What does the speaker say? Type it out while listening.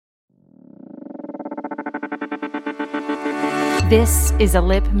This is a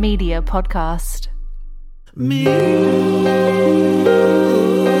Lip Media podcast.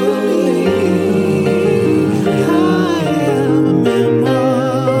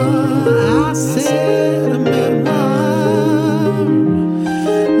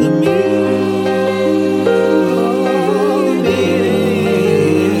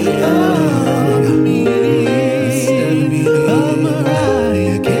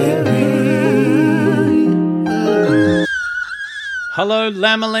 Hello,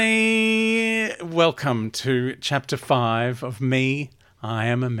 Lamely. Welcome to Chapter 5 of Me, I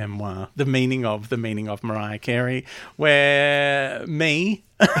Am a Memoir. The meaning of Mariah Carey, where me,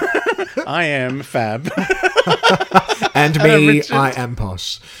 I am fab. And me, I am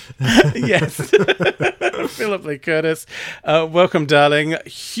posh. Yes. Philip Lee Curtis. Welcome, darling.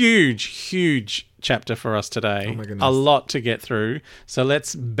 Huge chapter for us today. Oh my goodness. A lot to get through. So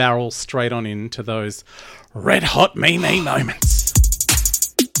let's barrel straight on into those red hot me moments.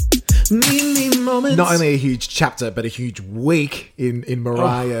 Me moments. Not only a huge chapter, but a huge week in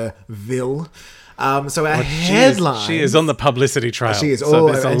Mariahville. So our headline... She is on the publicity trail. She is. So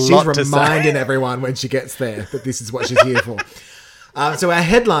and she's reminding everyone when she gets there that this is what she's here for. So our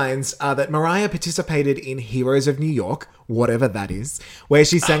headlines are that Mariah participated in Heroes of New York, whatever that is, where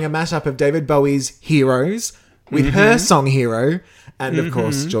she sang a mashup of David Bowie's Heroes with her song Hero, and of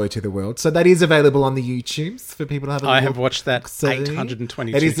course Joy to the World. So that is available on the YouTubes for people to have a look. I have watched that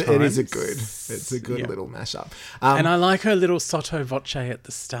 822 times. It is a good little mashup. And I like her little sotto voce at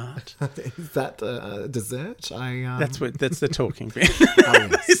the start. Is that dessert? That's the talking bit.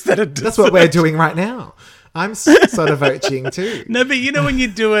 Yes. Is that a dessert? That's what we're doing right now. I'm sotto voceing too. No, but you know when you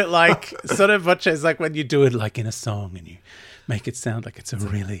do it like sotto voce is like when you do it like in a song and you make it sound like it's a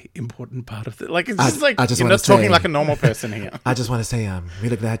really important part of it. Like it's just like you're not talking like a normal person here. I just want to say I'm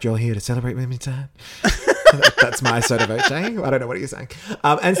really glad you're here to celebrate with me tonight. That's my sotto voce. I don't know what you're saying.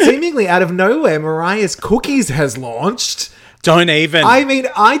 And seemingly out of nowhere, Mariah's Cookies has launched. Don't even. I mean,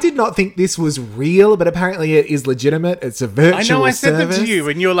 I did not think this was real, but apparently it is legitimate. It's a virtual service. I know, I said that to you,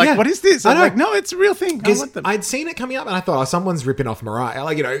 and you're like, what is this? I'm like, no, it's a real thing. I want them. I'd seen it coming up, and I thought, oh, someone's ripping off Mariah.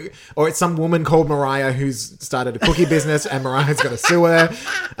 Like, or it's some woman called Mariah who's started a cookie business, and Mariah's going to sue her.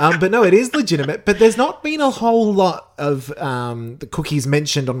 But no, it is legitimate. But there's not been a whole lot of the cookies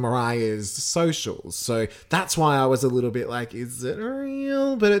mentioned on Mariah's socials. So that's why I was a little bit like, is it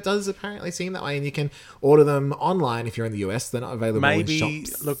real? But it does apparently seem that way, and you can order them online if you're in the US. They're not available in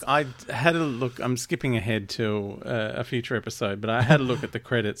shops. Look, I had a look. I'm skipping ahead to a future episode, but I had a look at the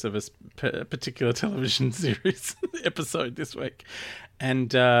credits of a particular television series episode this week. And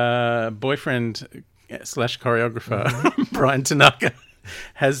boyfriend / choreographer Brian Tanaka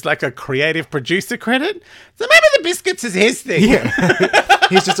has like a creative producer credit. So maybe the biscuits is his thing. Yeah.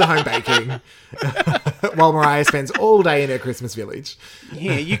 He's just at home baking while Mariah spends all day in her Christmas village.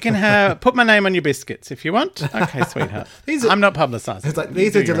 Yeah, you can put my name on your biscuits if you want. Okay, sweetheart. I'm not publicising. It's like,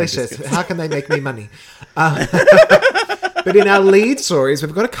 these are delicious. How can they make me money? But in our lead stories,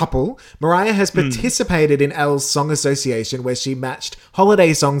 we've got a couple. Mariah has participated in Elle's Song Association, where she matched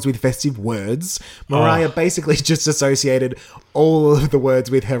holiday songs with festive words. Mariah basically just associated all of the words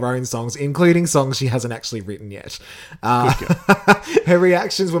with her own songs, including songs she hasn't actually written yet. Her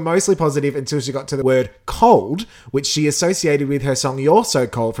reactions were mostly positive until she got to the word cold, which she associated with her song You're So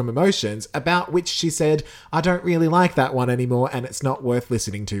Cold from Emotions, about which she said, I don't really like that one anymore, and it's not worth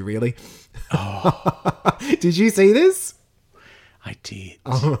listening to, really. Did you see this? I did.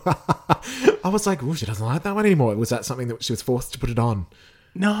 I was like, oh, she doesn't like that one anymore. Was that something that she was forced to put it on?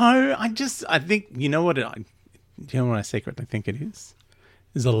 No, I think, you know what I secretly think it is?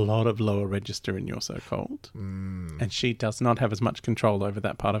 There's a lot of lower register in You're So Cold. And she does not have as much control over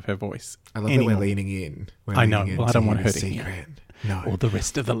that part of her voice. I love that we're leaning in. I know. Well, I don't want her to hear it. No. Or the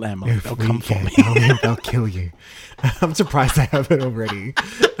rest of the lamb. They'll come for me. They'll kill you. I'm surprised they haven't already.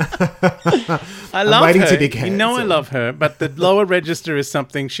 I love waiting her. to be cancelled. You know I love her, but the lower register is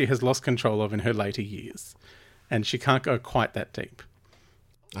something she has lost control of in her later years. And she can't go quite that deep.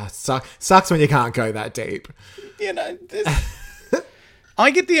 Sucks when you can't go that deep. You know, I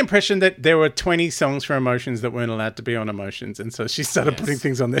get the impression that there were 20 songs for Emotions that weren't allowed to be on Emotions. And so she started putting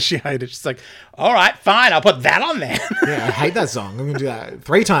things on there she hated. She's like, all right, fine, I'll put that on there. Yeah, I hate that song. I'm going to do that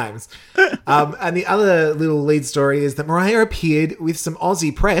 3 times. And the other little lead story is that Mariah appeared with some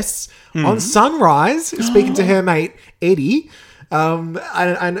Aussie press on Sunrise, speaking to her mate Eddie.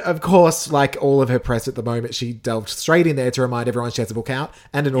 And of course, like all of her press at the moment, she delved straight in there to remind everyone she has a book out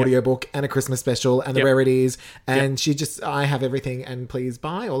and an audiobook and a Christmas special and the rarities. And she just, I have everything and please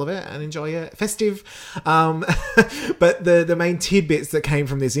buy all of it and enjoy it. Festive. But the main tidbits that came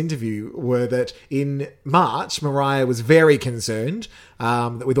from this interview were that in March, Mariah was very concerned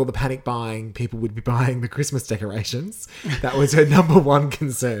that with all the panic buying, people would be buying the Christmas decorations. That was her number one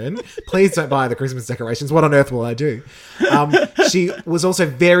concern. Please don't buy the Christmas decorations. What on earth will I do? She was also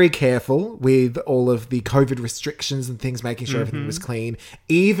very careful with all of the COVID restrictions and things, making sure everything was clean.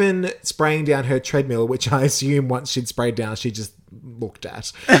 Even spraying down her treadmill, which I assume once she'd sprayed down, she just looked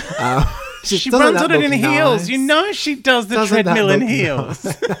at. She runs on it in heels. You know she does the treadmill in heels.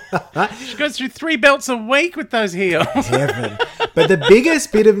 She goes through 3 belts a week with those heels. Heaven. But the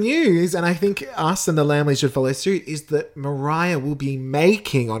biggest bit of news, and I think us and the Lamleys should follow suit, is that Mariah will be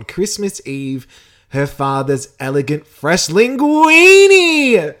making on Christmas Eve her father's elegant fresh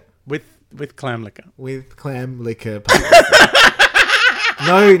linguine with clam liquor. With clam liquor.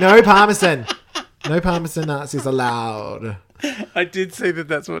 No parmesan. No parmesan nuts is allowed. I did see that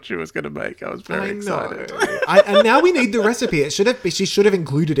that's what she was going to make. I was very excited. And now we need the recipe. She should have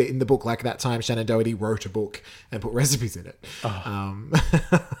included it in the book, like that time Shannon Doherty wrote a book and put recipes in it. I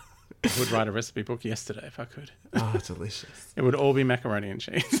would write a recipe book yesterday if I could. Oh, delicious. It would all be macaroni and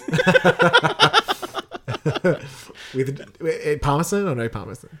cheese. With parmesan or no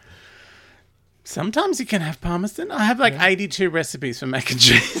parmesan? Sometimes you can have parmesan. I have 82 recipes for mac and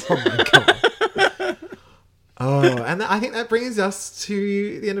cheese. Oh my God. Oh, and I think that brings us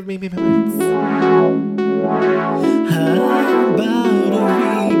to the end of Me Moments. How about a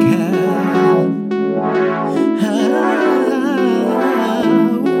recap?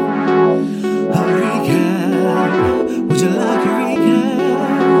 A recap. Would you like a recap?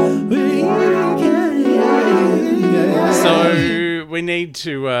 So we need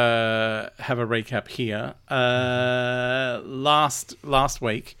to have a recap here. Last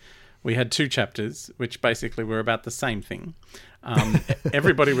week, we had 2 chapters, which basically were about the same thing.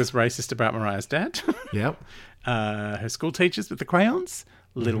 Everybody was racist about Mariah's dad. Yep. Her school teachers with the crayons,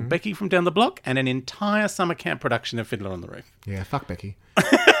 little Becky from down the block, and an entire summer camp production of Fiddler on the Roof. Yeah, fuck Becky.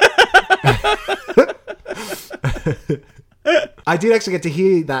 I did actually get to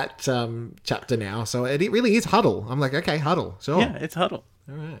hear that chapter now, so it really is Huddle. I'm like, okay, Huddle, sure. Yeah, it's Huddle.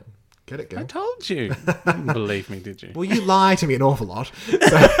 All right. Get it, girl. I told you. You didn't believe me, did you? Well, you lie to me an awful lot.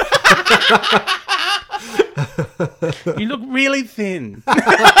 You look really thin.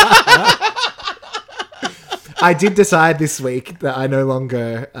 I did decide this week that I no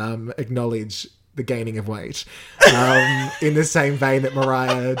longer acknowledge the gaining of weight, in the same vein that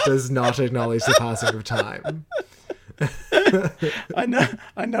Mariah does not acknowledge the passing of time. I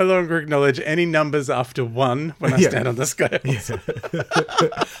no longer acknowledge any numbers after 1 when I stand on the scales. Yeah.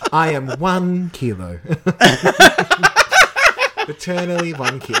 I am 1 kilo. Eternally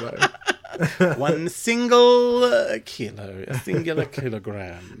 1 kilo. 1 single kilo, a singular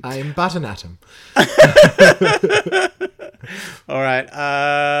kilogram. I am but an atom. All right,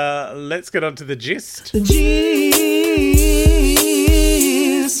 let's get on to the gist. The gist.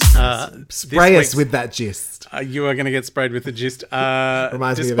 Spray us with that gist. You are going to get sprayed with the gist.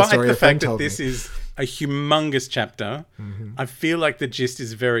 Reminds me of a story despite the a friend fact that told this me. is a humongous chapter, I feel like the gist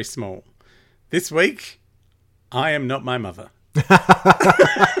is very small. This week, I am not my mother.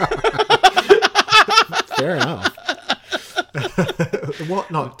 Fair enough.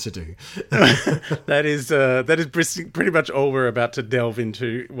 What not to do? That is pretty much all we're about to delve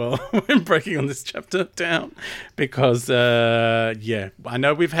into while we're breaking on this chapter down, because I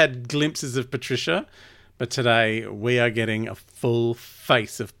know we've had glimpses of Patricia, but today we are getting a full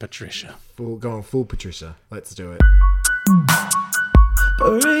face of Patricia. Go on, full Patricia. Let's do it.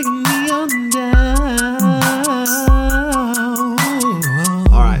 Bring me on down.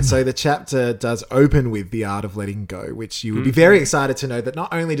 All right, so the chapter does open with The Art of Letting Go, which you would be very excited to know that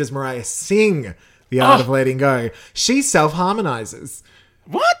not only does Mariah sing The Art of Letting Go, she self-harmonizes.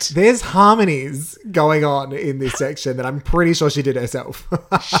 What? There's harmonies going on in this section that I'm pretty sure she did herself.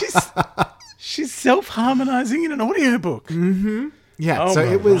 She's self-harmonizing in an audiobook. Mm-hmm. Yeah, Oh, so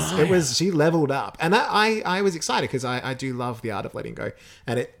Mariah. it was she leveled up, and I was excited because I do love The Art of Letting Go,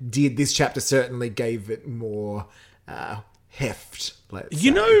 and this chapter certainly gave it more heft. Let's say.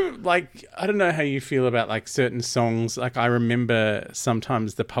 I don't know how you feel about certain songs. I remember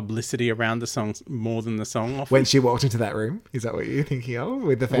sometimes the publicity around the songs more than the song. Often. When she walked into that room, is that what you're thinking of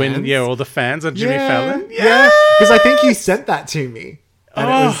with the fans? All the fans on Jimmy Fallon. Yeah, because I think you sent that to me. And it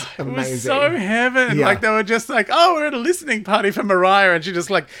was amazing. It was so heaven. Yeah. They were just we're at a listening party for Mariah, and she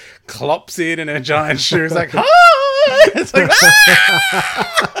just clops in her giant shoes, It's like,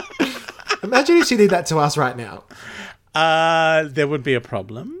 Imagine if she did that to us right now. there would be a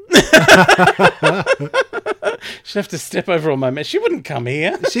problem. She'd have to step over all my mess. She wouldn't come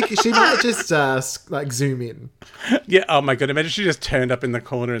here. She might just like zoom in. Yeah. Oh my god. Imagine she just turned up in the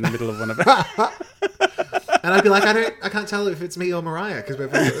corner in the middle of one of it. And I'd be like, I can't tell if it's me or Mariah because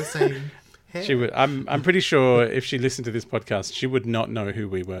we've got the same hair. She would. I'm pretty sure if she listened to this podcast, she would not know who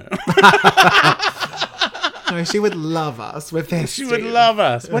we were. No, she would love us. We're festive. She would love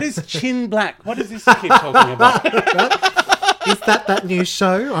us. What is Chin Black? What does this keep talking about? Is that new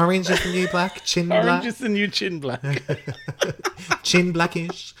show? Orange is the new black. Chin black. Orange is the new Chin Black. Chin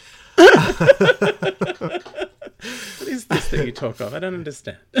blackish. What is this that you talk of? I don't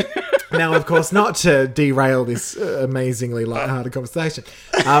understand. Now, of course, not to derail this amazingly lighthearted conversation,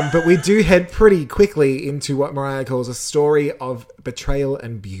 but we do head pretty quickly into what Mariah calls a story of betrayal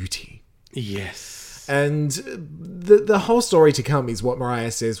and beauty. Yes. And the whole story to come is what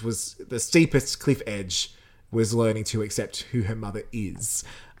Mariah says was the steepest cliff edge was learning to accept who her mother is.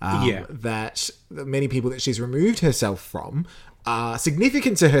 That many people that she's removed herself from are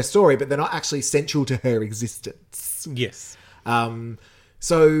significant to her story, but they're not actually central to her existence. Yes.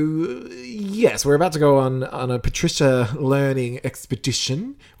 So, yes, we're about to go on a Patricia learning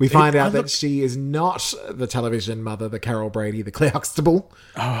expedition. We find out that she is not the television mother, the Carol Brady, the Claire Huxtable.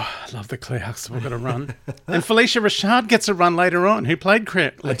 Oh, I love the Claire Huxtable got a run. And Felicia Rashad gets a run later on, who played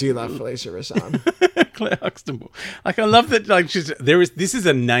Claire. I do love Felicia Rashad. Claire Huxtable. Like, I love that, like, this is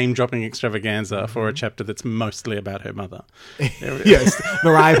a name-dropping extravaganza for a chapter that's mostly about her mother. Yes,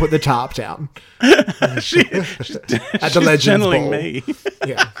 Mariah put the tarp down. she's At the Legends channeling Ball. me.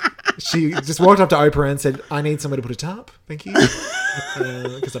 Yeah. She just walked up to Oprah and said, I need somewhere to put a tarp. Thank you.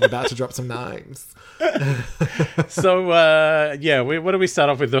 Because I'm about to drop some names. So, what do we start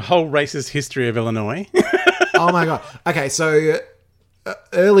off with? The whole racist history of Illinois. Oh, my God. Okay, so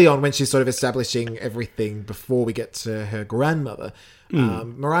early on when she's sort of establishing everything before we get to her grandmother,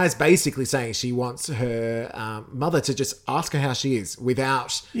 Mariah's basically saying she wants her mother to just ask her how she is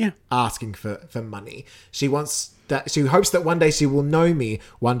without asking for money. She wants that. She hopes that one day she will know me,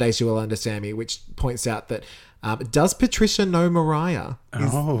 one day she will understand me, which points out that does Patricia know Mariah?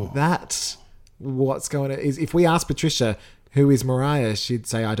 Is that what's going on? Is if we ask Patricia who is Mariah, she'd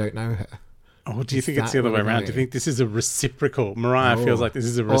say, I don't know her. Oh, do you think it's the other way around? Do you think this is a reciprocal? Mariah feels like this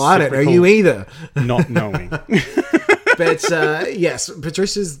is a reciprocal. Well, I don't know you either. Not knowing. But yes,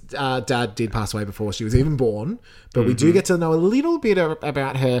 Patricia's dad did pass away before she was even born. But we do get to know a little bit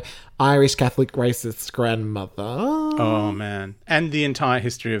about her Irish Catholic racist grandmother. Oh, man. And the entire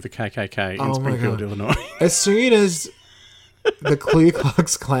history of the KKK in Springfield, Illinois. As soon as the Ku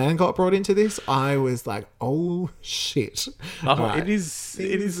Klux Klan got brought into this, I was like, oh, shit. Oh, Right. it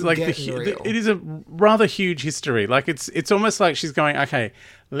is like real. it is a rather huge history. Like it's almost like she's going, okay,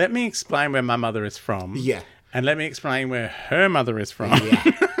 let me explain where my mother is from. Yeah. And let me explain where her mother is from.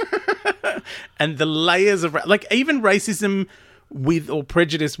 Yeah. And the layers of, like, even racism with or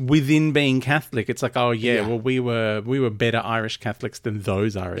prejudice within being Catholic. It's like, oh yeah, well we were better Irish Catholics than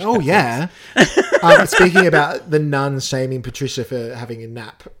those Irish Catholics. Yeah. Speaking about the nuns shaming Patricia for having a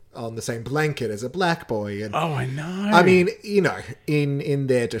nap on the same blanket as a black boy. And Oh, I know. I mean, you know, in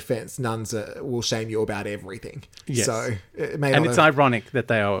their defense, nuns will shame you about everything. Yes. So it may And not it's have- ironic that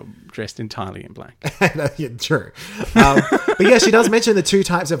they are dressed entirely in black. Yeah, true. But yeah, she does mention the two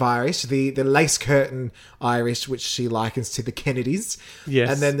types of Irish, the lace curtain Irish, which she likens to the Kennedys.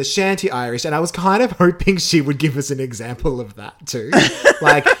 Yes. And then the shanty Irish. And I was kind of hoping she would give us an example of that too.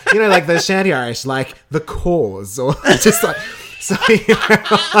 Like, you know, like the shanty Irish, like the Cause, or just like, so, you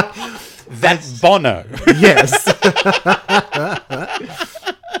know, That's Bono. yes.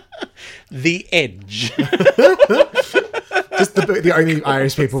 The Edge. Just the only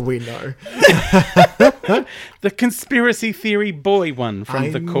Irish people we know. The conspiracy theory boy one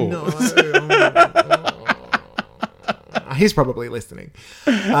from The Cause. He's probably listening.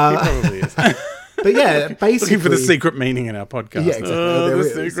 He probably is. But yeah, basically... Looking for the secret meaning in our podcast. Yeah, exactly. Oh, There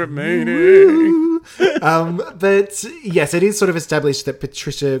the is. secret meaning. But yes, it is sort of established that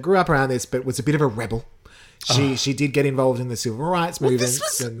Patricia grew up around this, but was a bit of a rebel. She did get involved in the civil rights movement.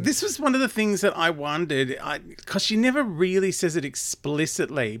 This was one of the things that I wondered, because she never really says it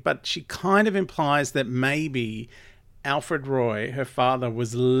explicitly, but she kind of implies that maybe Alfred Roy, her father,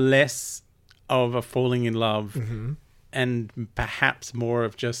 was less of a falling in love and perhaps more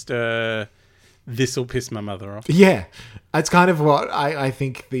of just a... this'll piss my mother off. Yeah, that's kind of what I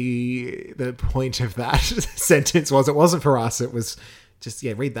think the point of that sentence was. It wasn't for us. It was just,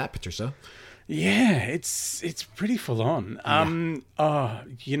 read that, Patricia. Yeah, it's pretty full on.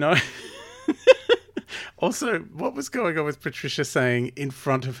 You know, Also, what was going on with Patricia saying in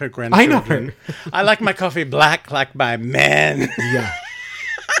front of her I grandchildren? know. I like my coffee black like my man. Yeah.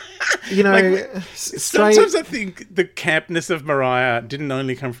 You know, straight... Sometimes I think the campness of Mariah didn't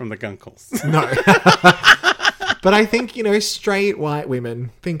only come from the Gunkles. No. But I think, you know, straight white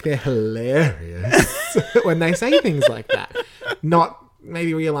women think they're hilarious when they say things like that. Not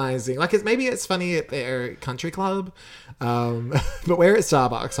maybe realizing, like, maybe it's funny at their country club, but we're at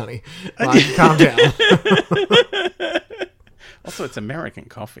Starbucks, honey. Like, calm down. Also, it's American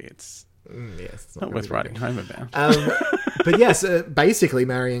coffee. It's Yes, it's not worth writing home about. But yes, basically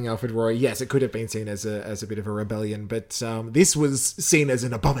marrying Alfred Roy, yes, it could have been seen as a bit of a rebellion, but this was seen as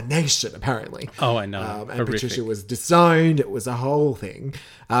an abomination, apparently. Oh, I know. And Horrific. Patricia was disowned. It was a whole thing.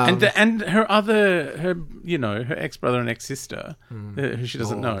 And her ex-brother and ex-sister, who she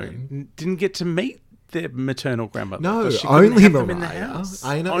doesn't know, didn't get to meet their maternal grandmother. No, because she couldn't only have them in the Mariah. house.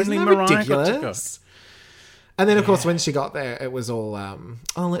 I know, Only isn't that Mariah ridiculous? got to go. And then, of course, when she got there, it was all,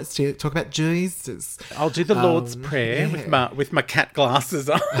 let's talk about Jesus. I'll do the Lord's Prayer with my cat glasses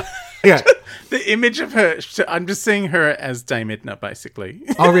on. Yeah. The image of her, I'm just seeing her as Dame Edna, basically.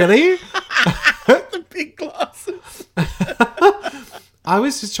 Oh, really? The big glasses. I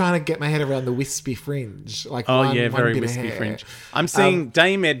was just trying to get my head around the wispy fringe. Like one very bit of wispy hair. fringe. I'm seeing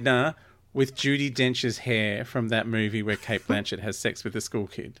Dame Edna with Judi Dench's hair from that movie where Cate Blanchett has sex with a school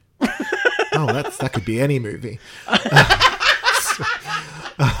kid. Oh, that could be any movie. I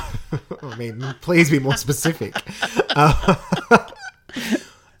mean, please be more specific.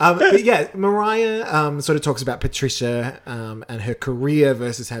 But yeah, Mariah sort of talks about Patricia and her career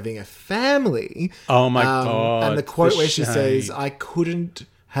versus having a family. Oh my God. And the quote where she shade. says, I couldn't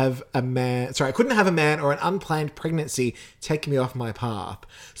have a man or an unplanned pregnancy take me off my path.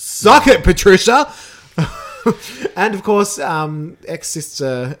 Suck it, Patricia! And of course,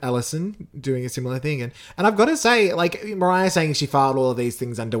 ex-sister Alison doing a similar thing. And I've got to say, like, Mariah saying she filed all of these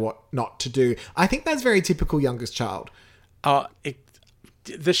things under what not to do. I think that's very typical youngest child.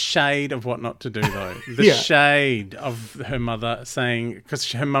 The shade of what not to do, though. The Yeah. shade of her mother saying,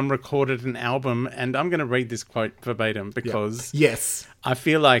 because her mum recorded an album, and I'm going to read this quote verbatim because Yes. I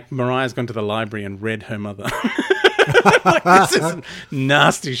feel like Mariah's gone to the library and read her mother. Like, this is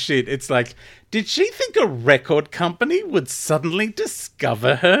nasty shit. It's like, did she think a record company would suddenly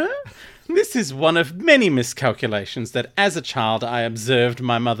discover her? This is one of many miscalculations that as a child I observed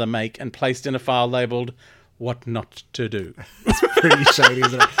my mother make and placed in a file labelled what not to do. Pretty shady,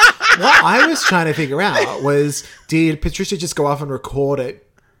 isn't it? What I was trying to figure out was, did Patricia just go off and record it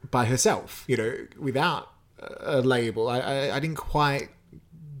by herself, you know, without a label? I didn't quite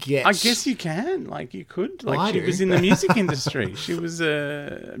get... I guess you can. Like, you could. Like, Well, I she do. was in the music industry. She was,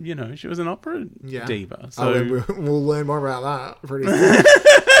 she was an opera diva. So We'll learn more about that pretty soon.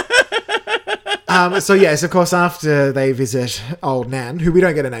 So yes, of course, after they visit old Nan, who we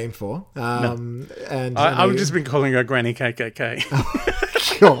don't get a name for, and I've just been calling her Granny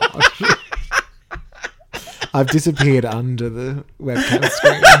KKK. God. I've disappeared under the webcam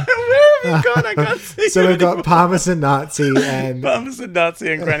screen. Where have you gone? I can't see So you we've got anymore. Parmesan Nazi and... Parmesan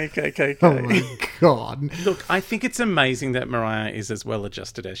Nazi and Granny KKK. Oh my God. Look, I think it's amazing that Mariah is as well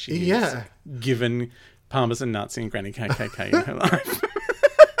adjusted as she is. Yeah. Given Parmesan Nazi and Granny KKK in her life.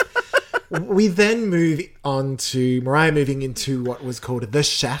 We then move on to Mariah moving into what was called the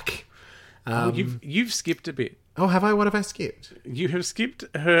Shack. You've skipped a bit. Oh, have I? What have I skipped? You have skipped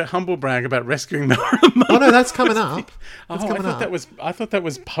her humble brag about rescuing Marilyn. Oh no, that's coming up. That's coming up. I thought that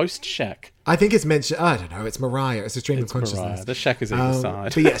was post Shack. I think it's mentioned. I don't know. It's Mariah. It's a stream of consciousness. Mariah. The Shack is either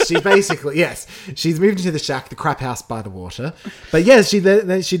side. But yes, she's basically she's moved into the Shack, the crap house by the water. But yes, she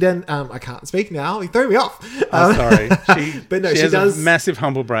then I can't speak now. You threw me off. Sorry. But no, she she has does a massive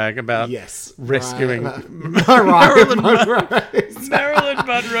humble brag about Marilyn rescuing Monroe. Marilyn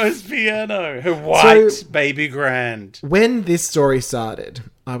Monroe's piano, her white baby grand. When this story started,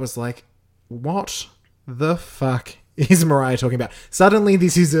 I was like, what the fuck is Mariah talking about? Suddenly,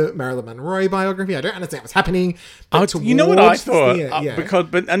 this is a Marilyn Monroe biography. I don't understand what's happening. But You know what I towards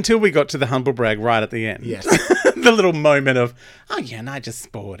thought? But until we got to the humble brag right at the end. Yes. The little moment of, and I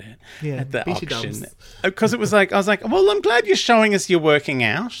just bought it at the fishy auction. dumps. Because it was like, I was like, well, I'm glad you're showing us you're working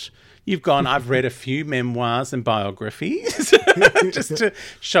out. You've gone, I've read a few memoirs and biographies just to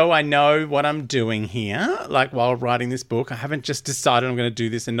show I know what I'm doing here. Like, while writing this book, I haven't just decided I'm going to do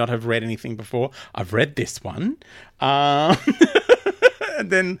this and not have read anything before. I've read this one. And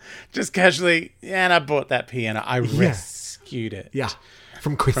then just casually, and I bought that piano. I rescued it. Yeah.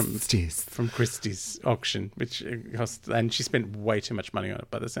 From Christie's. From Christie's auction, which cost, and she spent way too much money on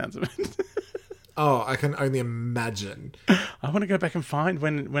it by the sounds of it. Oh, I can only imagine. I want to go back and find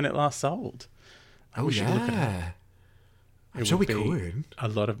when it last sold. Oh, we should look at yeah. I'm It sure we would be could. a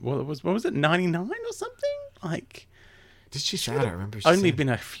lot of what was it 99 or something? Like Did she say? I don't remember. She only said. been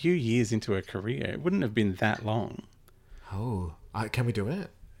a few years into her career. It wouldn't have been that long. Oh, can we do it?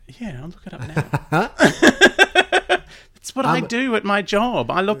 Yeah, I'll look it up now. That's what I do at my job.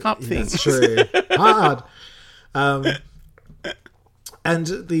 I look up things. That's true. Hard. And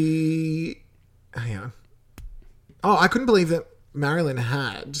the... Hang on. Oh, I couldn't believe that Marilyn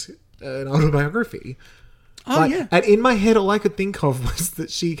had an autobiography. Oh, yeah. And in my head, all I could think of was that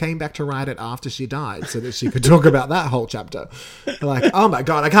she came back to write it after she died so that she could talk about that whole chapter. Like, oh my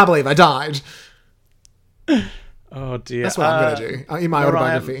God, I can't believe I died. Oh, dear. That's what I'm going to do in my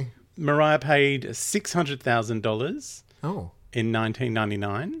autobiography. Mariah paid $600,000 Oh. in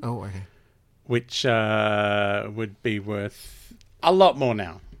 1999, Oh, okay. which would be worth a lot more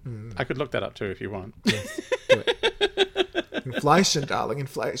now. I could look that up too if you want. Yes, do it. Inflation, darling,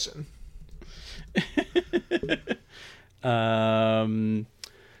 inflation.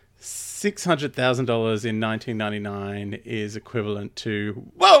 $600,000 in 1999 is equivalent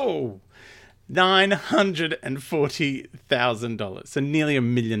to $940,000, so nearly $1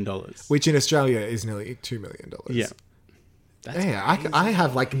 million. Which in Australia is nearly $2 million. Yeah, Yeah, I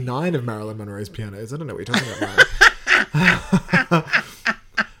have like 9 of Marilyn Monroe's pianos. I don't know what you're talking about, Ryan.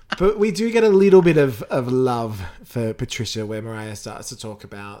 But we do get a little bit of love for Patricia where Mariah starts to talk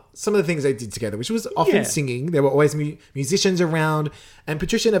about some of the things they did together, which was often singing. There were always musicians around, and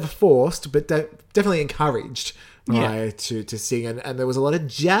Patricia never forced, but definitely encouraged Mariah to sing. And there was a lot of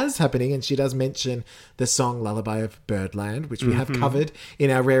jazz happening, and she does mention the song Lullaby of Birdland, which we have covered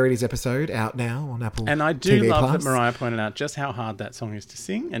in our Rarities episode, out now on Apple and I do TV love Plus. that Mariah pointed out just how hard that song is to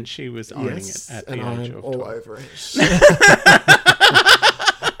sing, and she was owning it at the age of 12. all over it.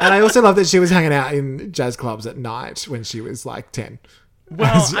 And I also love that she was hanging out in jazz clubs at night when she was like 10.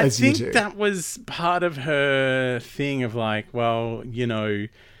 Well, I as you think do. that was part of her thing of like, well, you know,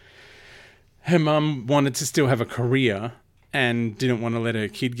 her mum wanted to still have a career and didn't want to let her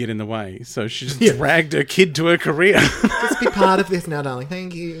kid get in the way. So she just dragged her kid to her career. Just be part of this now, darling.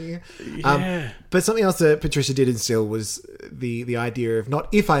 Thank you. Yeah. But something else that Patricia did instill was the idea of not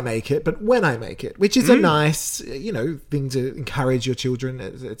if I make it, but when I make it, which is a nice, thing to encourage your children.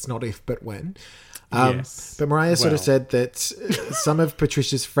 It's not if, but when. Yes. But Mariah sort of Well. said that some of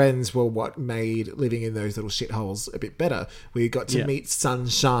Patricia's friends were what made living in those little shitholes a bit better. We got to meet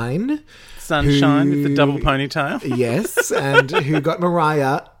Sunshine. Sunshine with the who- double ponytail. Yes, and who got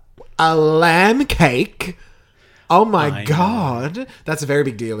Mariah a lamb cake. Oh my I God. That's a very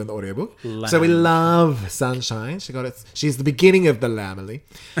big deal in the audiobook. So we love Sunshine. She's the beginning of the lamely.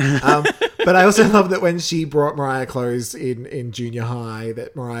 But I also love that when she brought Mariah clothes in junior high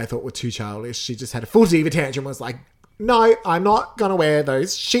that Mariah thought were too childish, she just had a full diva tantrum, was like, no, I'm not going to wear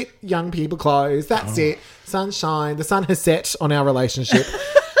those shit young people clothes. That's it. Sunshine. The sun has set on our relationship.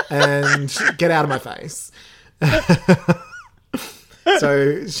 And get out of my face.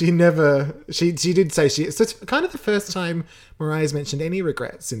 So she did say so it's kind of the first time Mariah's mentioned any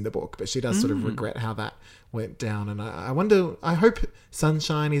regrets in the book, but she does sort of regret how that went down. And I wonder, I hope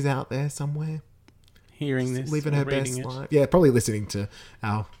Sunshine is out there somewhere, Hearing this, living or her reading best it. life. Yeah, probably listening to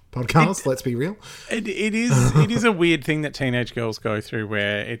our podcast. Let's be real. It is a weird thing that teenage girls go through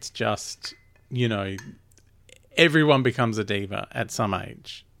where it's just, everyone becomes a diva at some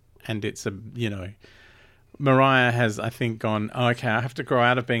age. And it's Mariah has, I think, gone, okay, I have to grow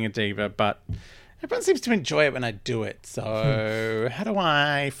out of being a diva, but everyone seems to enjoy it when I do it. So how do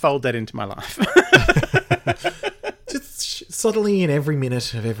I fold that into my life? Just subtly in every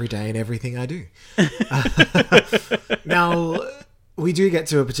minute of every day and everything I do. Now, we do get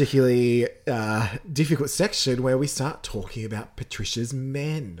to a particularly difficult section where we start talking about Patricia's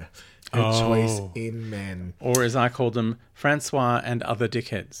men. Her choice in men. Or as I call them, Francois and other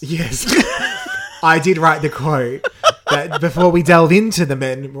dickheads. Yes. I did write the quote that before we delve into the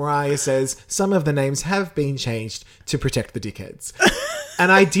men, Mariah says, some of the names have been changed to protect the dickheads.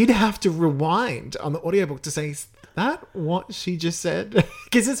 And I did have to rewind on the audiobook to say, is that what she just said?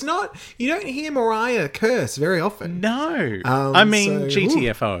 Because it's not, you don't hear Mariah curse very often. No. So,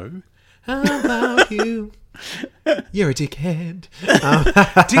 GTFO. How about you? You're a dickhead.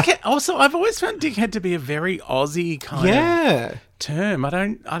 Dickhead. Also, I've always found dickhead to be a very Aussie kind of term.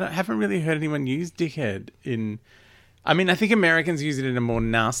 I haven't really heard anyone use dickhead in. I mean, I think Americans use it in a more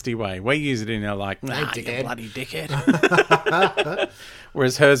nasty way. We use it in a like, nah, you dickhead. bloody dickhead.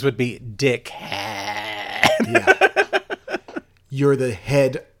 Whereas hers would be dickhead. Yeah. You're the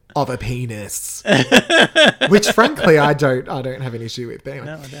head of a penis, which frankly I don't have an issue with. But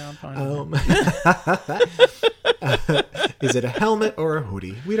anyway. No, I'm fine. Is it a helmet or a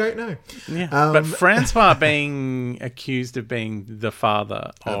hoodie? We don't know. Yeah, but Francois being accused of being the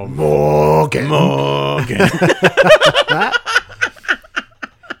father of Morgan. Morgan.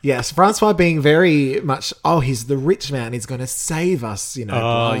 Yes, Francois being very much, he's the rich man. He's going to save us,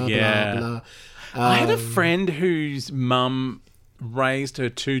 blah, yeah. blah, blah. I had a friend whose mum raised her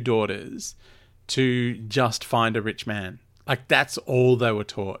 2 daughters to just find a rich man. Like, that's all they were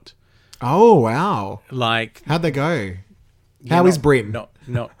taught. Oh, wow. Like, how'd they go? How is Bryn? No.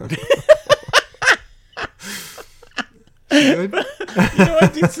 Good?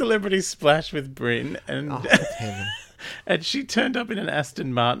 I did Celebrity Splash with Bryn, and Heaven. and she turned up in an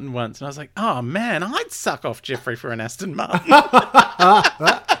Aston Martin once, and I was like, oh man, I'd suck off Jeffrey for an Aston Martin.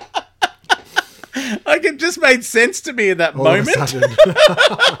 Like, it just made sense to me in that moment.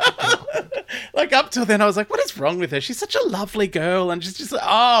 Like, up till then, I was like, what is wrong with her? She's such a lovely girl, and she's just like,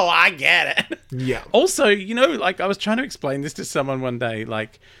 oh, I get it. Yeah. Also, like, I was trying to explain this to someone one day,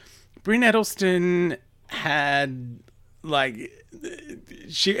 like, Bryn Edelstein had, like,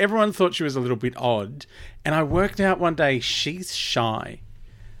 everyone thought she was a little bit odd, and I worked out one day she's shy.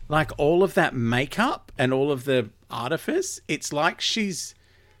 Like, all of that makeup and all of the artifice, it's like she's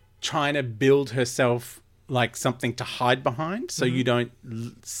trying to build herself like something to hide behind, so you don't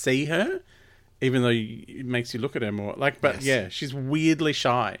see her, even though it makes you look at her more. Like, but yeah, she's weirdly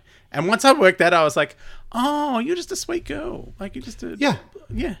shy. And once I worked that out, I was like, oh, you're just a sweet girl. Like, you're just a... Yeah.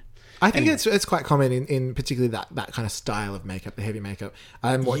 I think it's quite common in particularly that kind of style of makeup, the heavy makeup.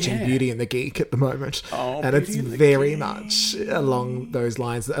 I'm watching Beauty and the Geek at the moment, and it's very much along those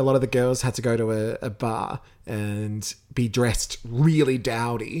lines. A lot of the girls had to go to a bar and be dressed really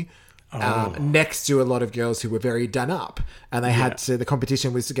dowdy, next to a lot of girls who were very done up, and they had to. The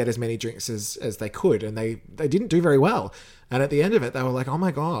competition was to get as many drinks as they could, and they didn't do very well. And at the end of it, they were like, "Oh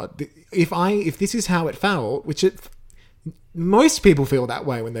my god, if this is how it felt," which it. Most people feel that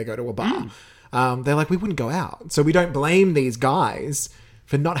way when they go to a bar. They're like, we wouldn't go out. So we don't blame these guys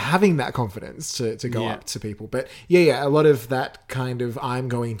for not having that confidence to go up to people. But a lot of that kind of, I'm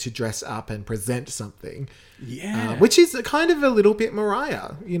going to dress up and present something. Yeah. Which is kind of a little bit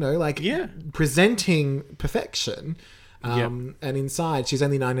Mariah, presenting perfection. And inside, she's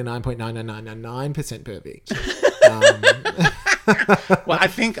only 99.99999% perfect. Well, I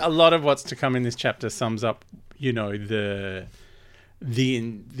think a lot of what's to come in this chapter sums up, the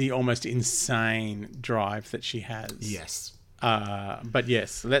almost insane drive that she has. Yes. But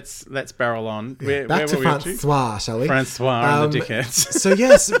yes, let's barrel on. Back to Francois, shall we? Francois and the dickheads. So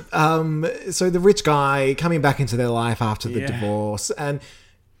yes, so the rich guy coming back into their life after the divorce, and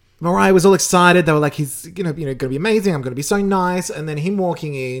Mariah was all excited. They were like, he's going to be amazing. I'm going to be so nice. And then him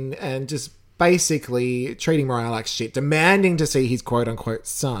walking in and just basically treating Mariah like shit, demanding to see his quote-unquote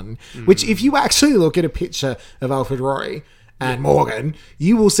son, which if you actually look at a picture of Alfred Rory and Morgan,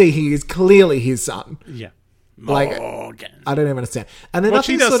 you will see he is clearly his son. Yeah. Morgan. I don't even understand. And then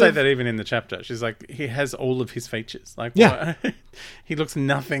she does say that even in the chapter. She's like, he has all of his features. Like, he looks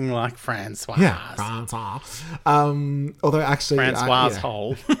nothing like Francois. Yeah, Francois. Although actually... Francois'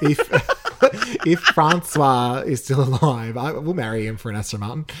 hole. If Francois is still alive, I will marry him for an Aston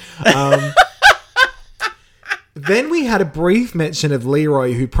Martin. Then we had a brief mention of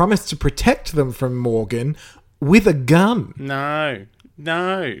Leroy, who promised to protect them from Morgan with a gun. No.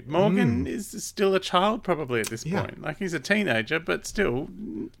 Morgan is still a child probably at this point. Like, he's a teenager, but still,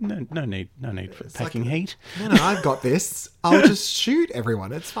 no need for taking heat. No, I've got this. I'll just shoot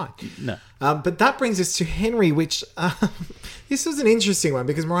everyone. It's fine. No. But that brings us to Henry, which this was an interesting one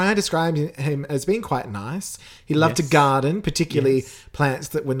because Mariah described him as being quite nice. He loved to garden, particularly plants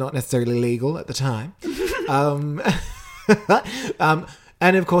that were not necessarily legal at the time.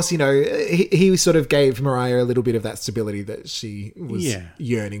 And of course, he sort of gave Mariah a little bit of that stability that she was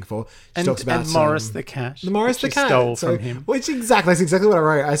yearning for. She talks about Morris the cat. Morris the cat. Stole from him. That's exactly what I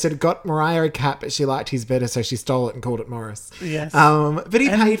wrote. I said, got Mariah a cat, but she liked his better, so she stole it and called it Morris. Yes. But he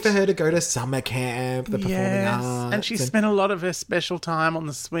paid for her to go to summer camp, the performing arts. And she spent a lot of her special time on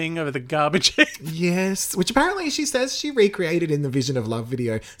the swing over the garbage heap. Yes. Which apparently she says she recreated in the Vision of Love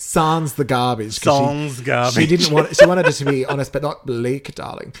video. Sans the garbage. Garbage. She wanted it to be honest, but not bleak.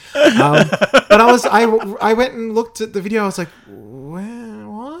 Darling. But I went and looked at the video. I was like,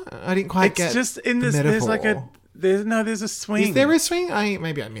 what? I didn't quite get just in this the there's like there's a swing. Is there a swing?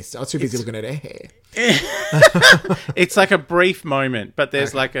 Maybe I missed it. I was too busy looking at her hair. It's like a brief moment, but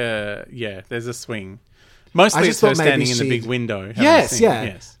there's there's a swing. Mostly it's her thought maybe standing in the big window. having a Yes, sing. yeah.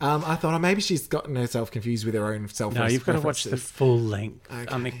 Yes. I thought, maybe she's gotten herself confused with her own self. No, you've got to watch the full length, Okay.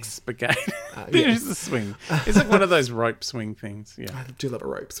 unexpurgated. yes. There's the swing. It's like one of those rope swing things. Yeah. I do love a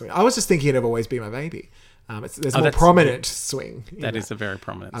rope swing. I was just thinking of Always Be My Baby. There's more that's- prominent swing. in That is a very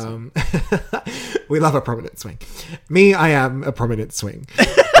prominent swing. We love a prominent swing. Me, I am a prominent swing.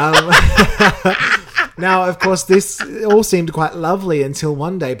 Now, of course, this all seemed quite lovely until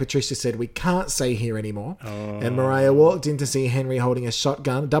one day Patricia said, "We can't stay here anymore." And Mariah walked in to see Henry holding a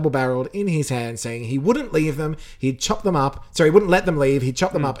shotgun, double-barreled, in his hand, saying he wouldn't leave them. He'd chop them up. Sorry, he wouldn't let them leave. He'd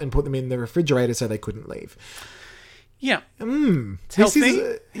chop them up and put them in the refrigerator so they couldn't leave. Yeah. This Healthy,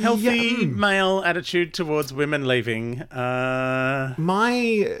 is, healthy male attitude towards women leaving.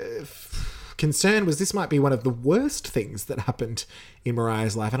 My concern was this might be one of the worst things that happened in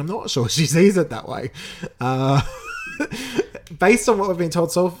Mariah's life, and I'm not sure she sees it that way. Based on what we've been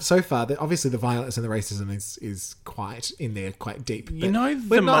told so far, that obviously the violence and the racism is quite in there, quite deep. You know,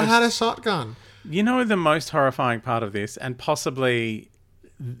 we've not had a shotgun. You know, the most horrifying part of this, and possibly,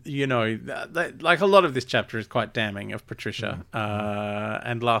 you know, like a lot of this chapter is quite damning of Patricia.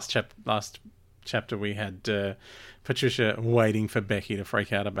 And last chapter we had Patricia waiting for Becky to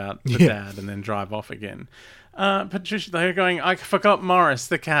freak out about the dad and then drive off again. Patricia, they're going, "I forgot Morris,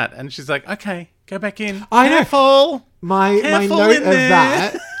 the cat," and she's like, "Okay, go back in. I know. Careful." My Careful note in of there.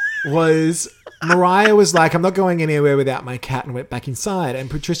 that was Mariah was like, "I'm not going anywhere without my cat," and went back inside. And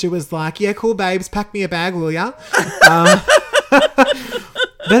Patricia was like, "Yeah, cool, babes, pack me a bag, will ya?"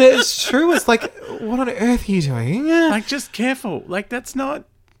 But it's true. It's like, what on earth are you doing? Like, just careful. Like, that's not.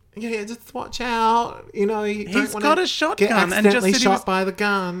 Yeah, just watch out. You know, you don't He's want got to a shotgun get and accidentally just said he shot was- by the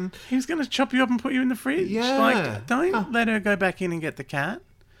gun. He was going to chop you up and put you in the fridge. Yeah. Like, don't let her go back in and get the cat.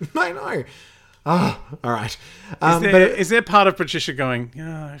 I know. Oh, all right. Is there part of Patricia going,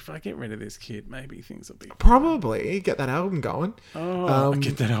 if I get rid of this kid, maybe things will be... Probably get that album going. I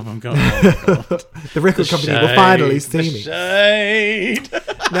get that album going. Oh, my God. The record company will finally see the me. shade.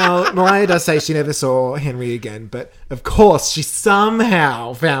 Now, Mariah does say she never saw Henry again, but of course she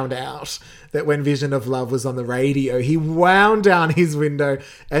somehow found out that when Vision of Love was on the radio, he wound down his window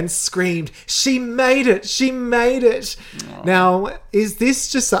and screamed, "She made it! She made it!" Aww. Now, is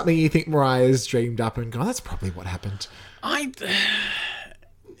this just something you think Mariah's dreamed up and gone, "That's probably what happened"? I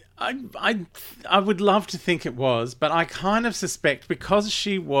would love to think it was, but I kind of suspect because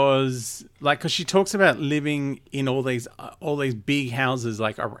she was like, because she talks about living in all these big houses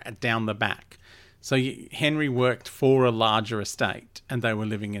like down the back. So Henry worked for a larger estate, and they were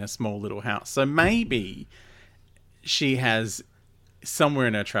living in a small little house. So maybe she has somewhere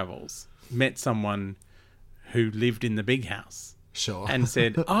in her travels met someone who lived in the big house. Sure. And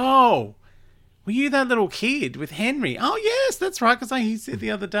said, "Oh, were you that little kid with Henry?" "Oh, yes, that's right, because he said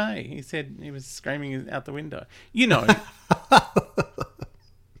the other day. He said he was screaming out the window." You know.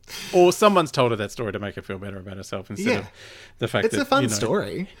 Or someone's told her that story to make her feel better about herself instead of the fact it's that... It's a fun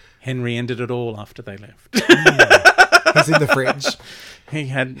story. Henry ended it all after they left. He's in the fridge. He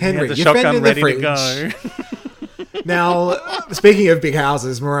had Henry, the shotgun ready to fridge. go. Now, speaking of big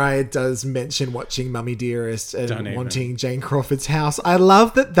houses, Mariah does mention watching Mummy Dearest and wanting Jane Crawford's house. I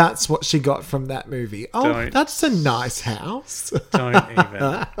love that that's what she got from that movie. Oh, that's a nice house. Don't even.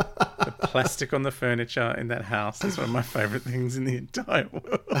 The plastic on the furniture in that house is one of my favourite things in the entire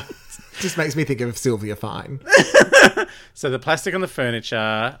world. Just makes me think of Sylvia Fine. So the plastic on the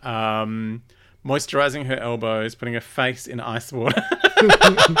furniture, moisturising her elbows, putting her face in ice water.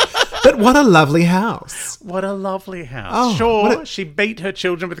 But what a lovely house. What a lovely house. Oh, sure, she beat her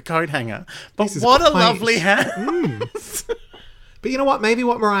children with a coat hanger, but what a lovely house. But you know what? Maybe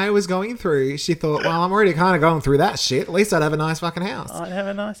what Mariah was going through, she thought, well, I'm already kind of going through that shit. At least I'd have a nice fucking house. I'd have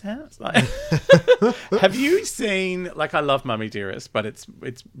a nice house. Have you seen, like, I love Mummy Dearest, but it's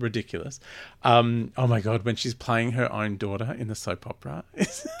ridiculous. Oh my God, when she's playing her own daughter in the soap opera.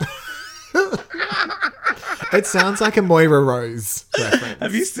 It sounds like a Moira Rose reference.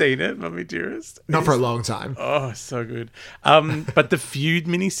 Have you seen it, Mummy Dearest? Not for a long time. Oh, so good. But the Feud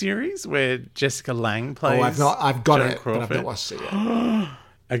miniseries where Jessica Lange plays. Oh, I've got Joan it, Crawford. but I've not watched it yet.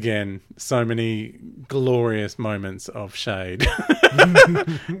 Again, so many glorious moments of shade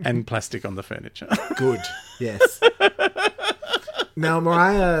and plastic on the furniture. Good. Yes. Now,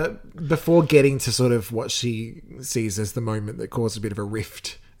 Mariah, before getting to sort of what she sees as the moment that caused a bit of a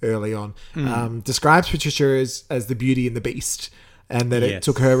rift early on, describes Patricia as the Beauty and the Beast, and that it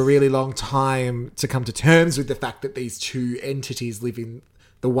took her a really long time to come to terms with the fact that these two entities live in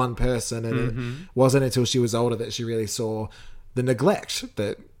the one person, and it wasn't until she was older that she really saw the neglect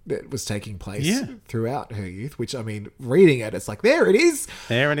that that was taking place Yeah. throughout her youth, which, I mean, reading it, it's like, there it is.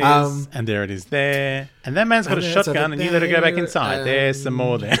 There it is, and there it is there. And that man's got a and there's shotgun, over and you let her go back there, inside. There's some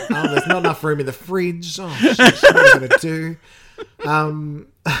more there. Oh, there's not enough room in the fridge. Oh, shit, what am I going to do?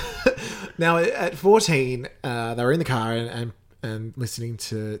 Now, at 14, they were in the car and listening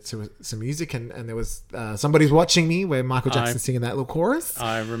to some music, and there was Somebody's Watching Me, where Michael Jackson's singing that little chorus.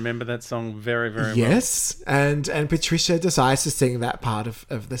 I remember that song very, very well. Yes, and Patricia decides to sing that part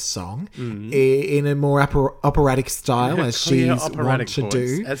of the song in a more operatic style, Her as clear she's operatic wont to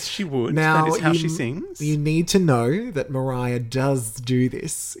voice, do. as she would. Now, That is how she sings. You need to know that Mariah does do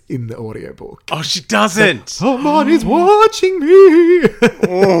this in the audiobook. Oh, she doesn't. Somebody's watching me.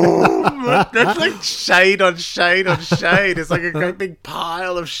 Oh, that's like shade on shade on shade. It's like a great big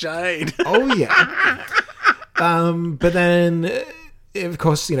pile of shade. Oh, yeah. But then, of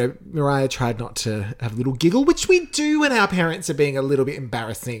course, Mariah tried not to have a little giggle, which we do when our parents are being a little bit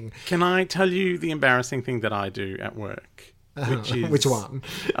embarrassing. Can I tell you the embarrassing thing that I do at work? Which one?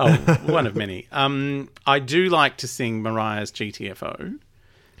 Oh, one of many. I do like to sing Mariah's GTFO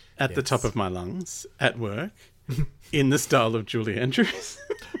at the top of my lungs at work in the style of Julie Andrews.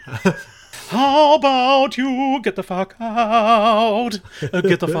 How about you get the fuck out?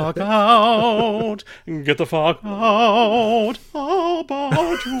 Get the fuck out. Get the fuck out. How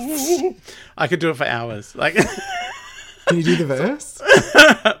about you? I could do it for hours. Like, Can you do the verse?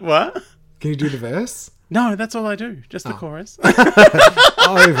 what? Can you do the verse? No, that's all I do. Just the chorus.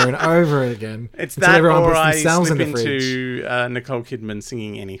 Over and over again. It's until that, everyone or puts I themselves slip in the fridge. into Nicole Kidman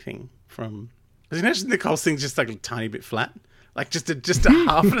singing anything from. Because you know, Nicole sings just like a tiny bit flat, like just a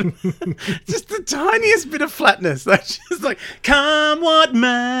half, just the tiniest bit of flatness. Like just like, come what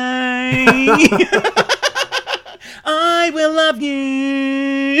may, I will love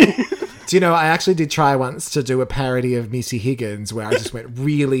you. Do you know, I actually did try once to do a parody of Missy Higgins where I just went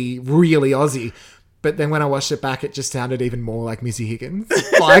really, really Aussie. But then when I watched it back, it just sounded even more like Missy Higgins.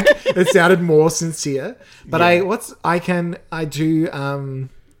 Like, it sounded more sincere. But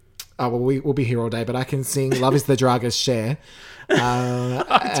we'll be here all day, but I can sing Love is the Drug as Cher.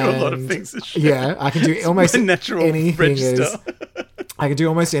 I do a lot of things as Cher. Yeah, I can do almost my natural anything register. I can do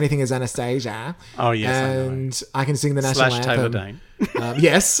almost anything as Anastasia. Oh, yes, I know. And I can sing the national Slash Taylor anthem. Dane.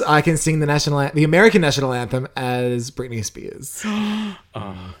 Yes, I can sing the American national anthem as Britney Spears.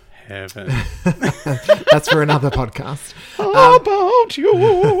 Oh, heaven. That's for another podcast. How about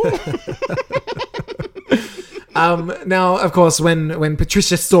you? Now, of course, when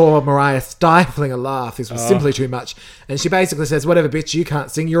Patricia saw Mariah stifling a laugh, this was simply too much. And she basically says, whatever, bitch, you can't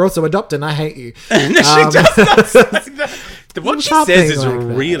sing. You're also adopted and I hate you. She does not say that. What she says is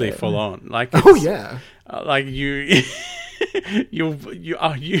like really that. full on. Like, Oh, yeah. like you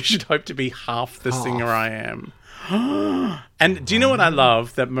should hope to be half the singer I am. And do you know what I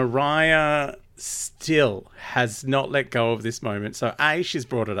love? That Mariah still has not let go of this moment. So A, she's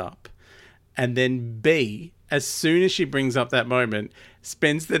brought it up. And then B, as soon as she brings up that moment,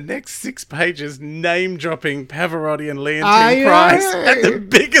 spends the next 6 pages name-dropping Pavarotti and Leontine Price and the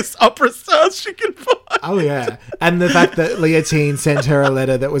biggest opera stars she can find. Oh, yeah. And the fact that Leontine sent her a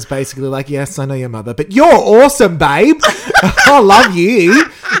letter that was basically like, yes, I know your mother, but you're awesome, babe. I love you.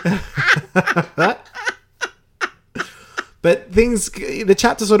 But the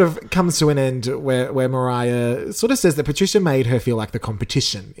chapter sort of comes to an end where Mariah sort of says that Patricia made her feel like the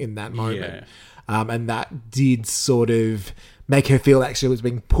competition in that moment. Yeah. And that did sort of make her feel like she was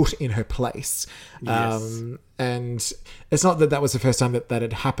being put in her place. Yes. And it's not that was the first time that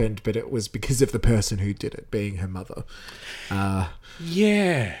had happened, but it was because of the person who did it, being her mother.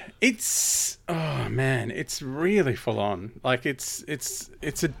 Yeah, it's it's really full on. Like it's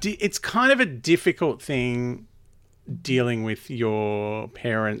kind of a difficult thing dealing with your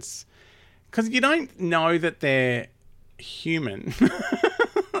parents because you don't know that they're human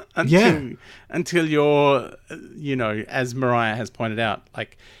until you're, as Mariah has pointed out,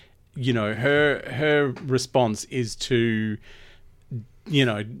 like, her response is to,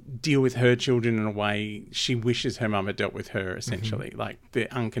 deal with her children in a way she wishes her mum had dealt with her, essentially, like the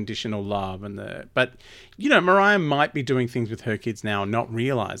unconditional love but Mariah might be doing things with her kids now, not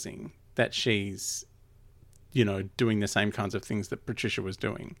realizing that she's, doing the same kinds of things that Patricia was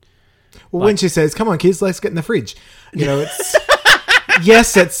doing. Well, when she says, come on, kids, let's get in the fridge, it's...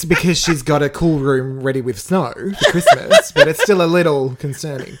 Yes, it's because she's got a cool room ready with snow for Christmas, but it's still a little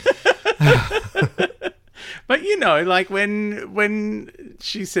concerning. But, like when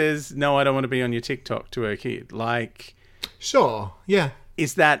she says, no, I don't want to be on your TikTok to her kid, like... Sure, yeah.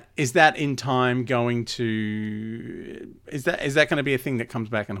 Is that in time going is that going to be a thing that comes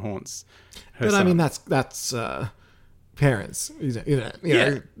back and haunts her But son? I mean, that's parents.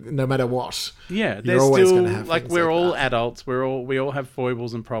 No matter what. Yeah, You're there's always still gonna have like things we're like all that. adults. We all have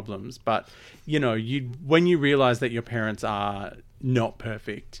foibles and problems, but when you realize that your parents are not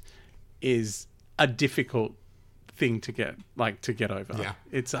perfect, is a difficult thing to get over. Yeah.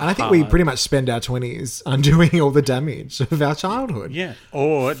 It's And I think we pretty much spend our 20s undoing all the damage of our childhood.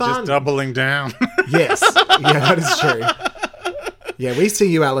 or Fun. just doubling down. Yes. Yeah, that is true. Yeah, we see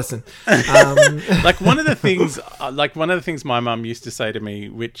you, Alison. Like one of the things my mum used to say to me,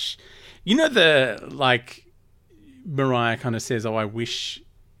 which Mariah kind of says, "Oh, I wish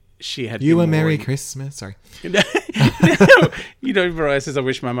she had You been a Merry more Christmas. Sorry. Mariah says, I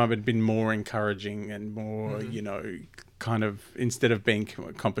wish my mum had been more encouraging and more, kind of, instead of being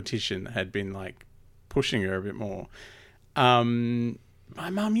competition, had been like pushing her a bit more. My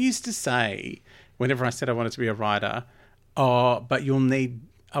mum used to say, whenever I said I wanted to be a writer, "Oh, but you'll need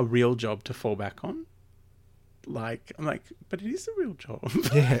a real job to fall back on." Like, I'm like, but it is a real job,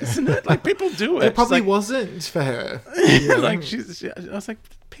 isn't it? Like, people do it. It probably She's wasn't for her. like, I was like,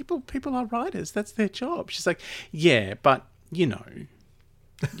 people are writers. That's their job. She's like, yeah, but you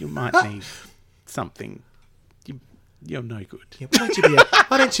might need something. You're no good. Yeah,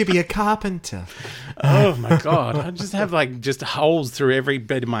 why don't you be a carpenter? Oh my God. I just have just holes through every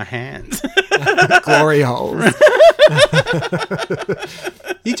bit of my hands. Glory holes.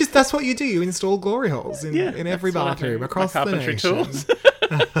 That's what you do. You install glory holes in every that's what I bathroom do. across My the carpentry nation. tools.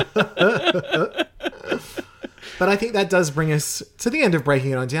 But I think that does bring us to the end of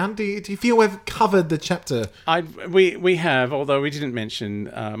Breaking It On Down. Do you feel we've covered the chapter? We have, although we didn't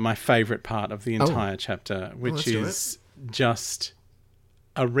mention my favourite part of the entire chapter, which is just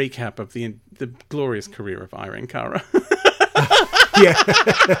a recap of the glorious career of Irene Cara.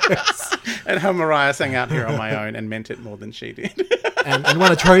 Yes. And how Mariah sang out here on my own and meant it more than she did. and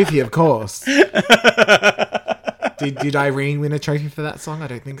won a trophy, of course. Did Irene win a trophy for that song? I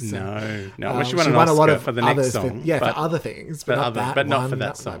don't think so. No. Well, she won an Oscar for the next song. For other things, but not for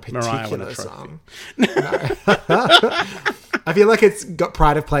that song. particular Mariah won a trophy. song. No. I feel like it's got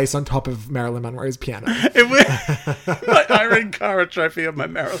pride of place on top of Marilyn Monroe's piano. It was my Irene Cara trophy of my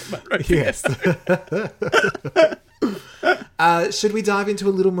Marilyn Monroe piano. Yes. Should we dive into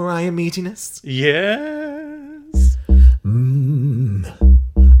a little Mariah meatiness? Yes.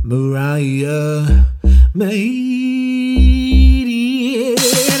 Mariah made it.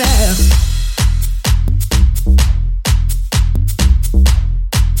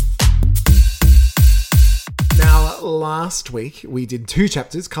 Now, last week we did 2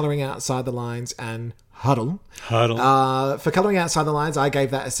 chapters, Colouring Outside the Lines and Huddle. For Colouring Outside the Lines, I gave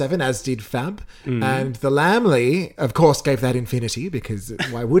that a 7, as did Fab. And the Lamley, of course, gave that infinity, because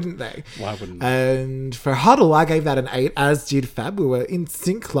why wouldn't they? Why wouldn't they? And for Huddle, I gave that an 8, as did Fab. We were in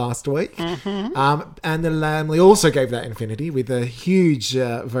sync last week. And the Lamley also gave that infinity with a huge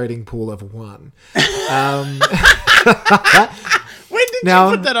voting pool of 1. When did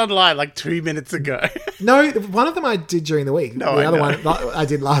you put that online? Like 2 minutes ago. No, one of them I did during the week. No, the other one I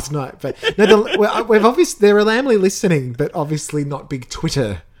did last night. But no, we've obviously, they're a Lamley listening, but obviously not big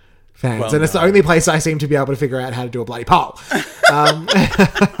Twitter fans. Well, and it's the only place I seem to be able to figure out how to do a bloody poll.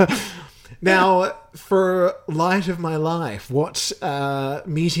 Now, for Light of My Life, what Mariah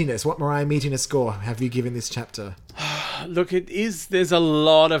meatiness score have you given this chapter? Look, there's a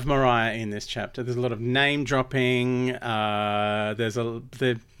lot of Mariah in this chapter. There's a lot of name dropping.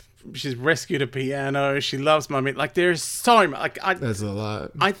 She's rescued a piano. She loves Mummy. Like, there's so much. There's a lot.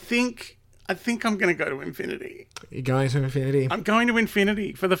 I think I'm going to go to infinity. You're going to infinity? I'm going to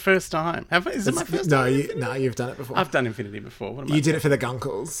infinity for the first time. Is it my first time? No, you've done it before. I've done infinity before. What am I You did it for the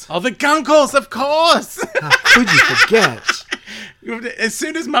Gunkles. Oh, the Gunkles, of course. How could you forget? As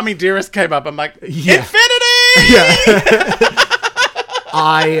soon as Mummy Dearest came up, I'm like, Yeah. infinity! Yeah.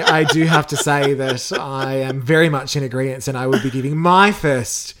 I do have to say that I am very much in agreement, and I will be giving my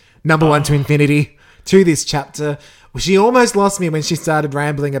first number 1 to infinity to this chapter. She almost lost me when she started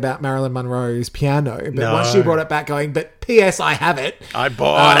rambling about Marilyn Monroe's piano, but once she brought it back going, but P.S. I have it. I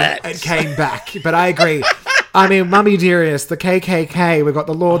bought it. It came back. But I agree. I mean, Mummy Dearest, the KKK, we've got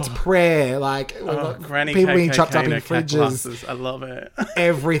the Lord's Prayer, like we've got Granny people being KKK chopped up in cat fridges. glasses. I love it.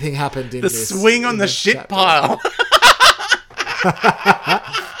 Everything happened in The this. swing on in the this shit chapter. pile.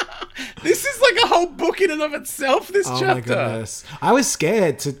 This is like a whole book in and of itself, this Oh chapter. my goodness. I was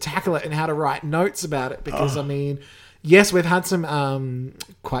scared to tackle it and how to write notes about it because, I mean, yes, we've had some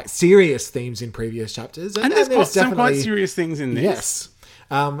quite serious themes in previous chapters. And there's some quite serious things in this. Yes.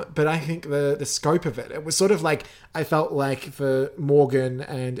 But I think the scope of it was sort of like, I felt like for Morgan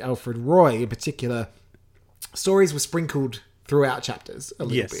and Alfred Roy in particular, stories were sprinkled throughout chapters a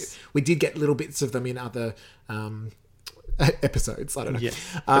little bit. We did get little bits of them in other episodes. I don't know. Yeah.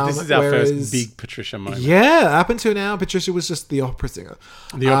 But this is our whereas- first big Patricia moment. Yeah, up until now, Patricia was just the opera singer.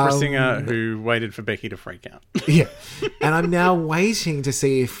 The opera singer who waited for Becky to freak out. Yeah, and I'm now waiting to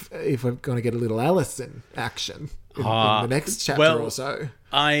see if we're going to get a little Alison action in the next chapter or so.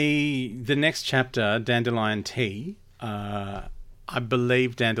 The next chapter, Dandelion Tea, I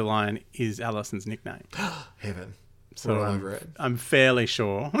believe Dandelion is Alison's nickname. Heaven. So All over it. I'm fairly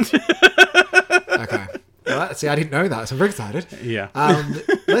sure. Okay. Well, see, I didn't know that, so I'm very excited. Yeah.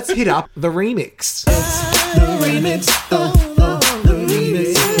 Let's hit up the remix. The remix. The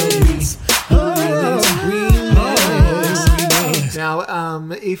remix.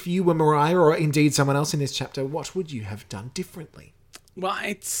 Now, if you were Mariah or indeed someone else in this chapter, what would you have done differently? Well,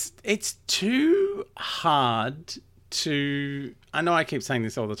 it's too hard to... I know I keep saying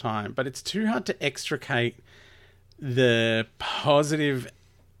this all the time, but it's too hard to extricate the positive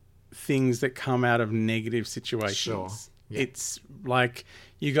things that come out of negative situations. Sure. Yeah. It's like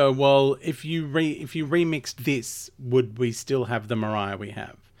you go, well, if you remixed this, would we still have the Mariah we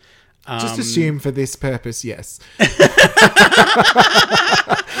have? Just assume for this purpose, yes.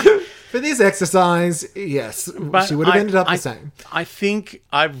 For this exercise, yes, But she would have ended up the same. I think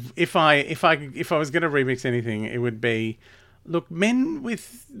if I was going to remix anything, it would be, look, men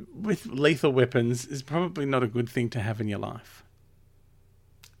with lethal weapons is probably not a good thing to have in your life.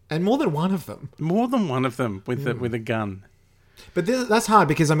 And more than one of them. More than one of them with a gun. But that's hard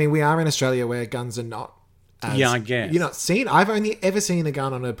because, I mean, we are in Australia where guns are not as... Yeah, I guess. You're not seen. I've only ever seen a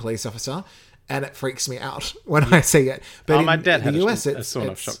gun on a police officer, and it freaks me out when I see it. But My in dad had the US, a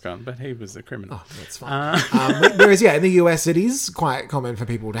sawed-off shotgun, but he was a criminal. Oh, that's fine. Whereas, yeah, in the US, it is quite common for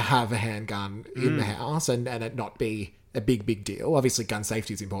people to have a handgun in the house and it not be a big deal. Obviously, gun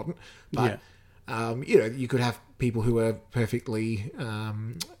safety is important. But, you could have people who are perfectly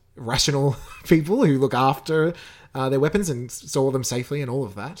rational people who look after their weapons and store them safely and all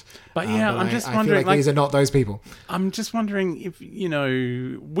of that. But yeah, I'm just wondering... I feel like these are not those people. I'm just wondering if,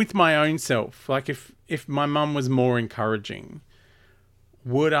 with my own self, like if my mum was more encouraging,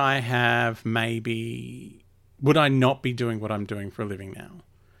 would I not be doing what I'm doing for a living now?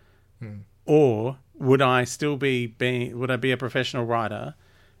 Or would I still be a professional writer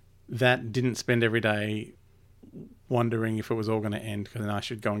that didn't spend every day wondering if it was all going to end because then I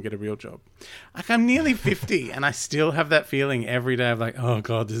should go and get a real job? Like, I'm nearly 50 and I still have that feeling every day of like, oh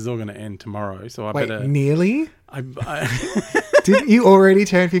God, this is all going to end tomorrow. So I better... nearly? I Didn't you already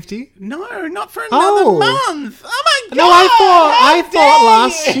turn 50? No, not for another month. Oh my God. No, I thought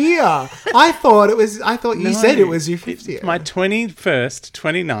last year. I thought you said it was your 50th. It's my 21st,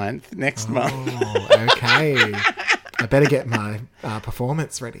 29th next month. Oh, okay. I better get my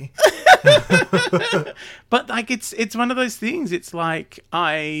performance ready. But like it's one of those things. It's like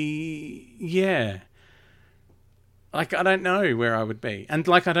like I don't know where I would be, and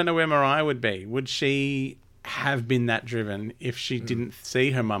like I don't know where Mariah would be. Would she have been that driven if she didn't see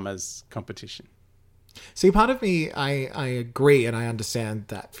her mum as competition? See, part of me, I agree, and I understand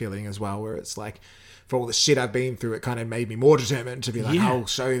that feeling as well, where it's like, for all the shit I've been through, it kind of made me more determined to be like, I'll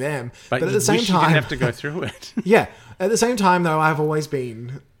show them. But at the same time, you didn't have to go through it. Yeah. At the same time, though, I've always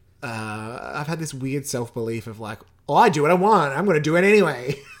been... I've had this weird self-belief of like, I do what I want. I'm going to do it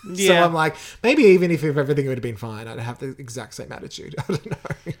anyway. Yeah. So I'm like, maybe even if everything would have been fine, I'd have the exact same attitude. I don't know.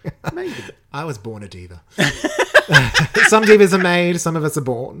 Maybe. I was born a diva. Some divas are made, some of us are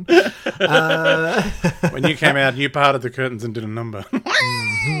born. When you came out, you parted the curtains and did a number.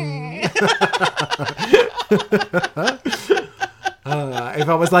 If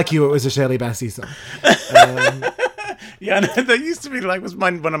I was like you, it was a Shirley Bassey song. Yeah, no, that used to be like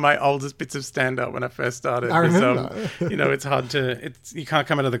one of my oldest bits of stand-up when I first started. I remember. It's hard to... you can't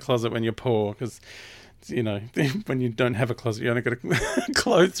come out of the closet when you're poor because, when you don't have a closet, you only got a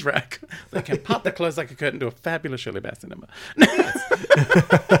clothes rack. They can part the clothes like a curtain to a fabulous Shirley Bassey number.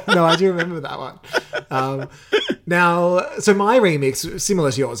 No, I do remember that one. Now, so my remix,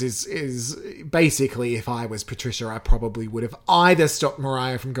 similar to yours, is basically if I was Patricia, I probably would have either stopped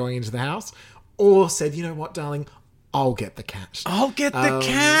Mariah from going into the house or said, you know what, darling, I'll get the cat. I'll get the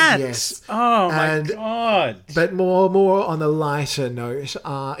cat. Yes. Oh my God. But more on the lighter note,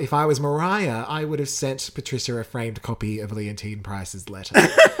 if I was Mariah, I would have sent Patricia a framed copy of Leontine Price's letter.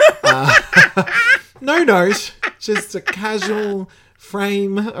 No note, just a casual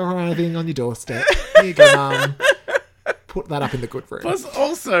frame arriving on your doorstep. Here you go, Mum. Put that up in the good room. Plus,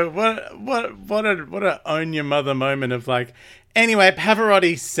 also, what a own your mother moment of like, anyway,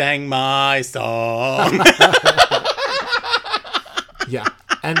 Pavarotti sang my song. Yeah.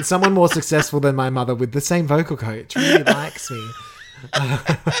 And someone more successful than my mother with the same vocal coach really likes me.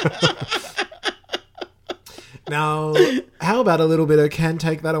 Now, how about a little bit of Can't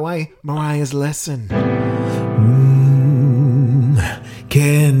Take That Away? Mariah's lesson.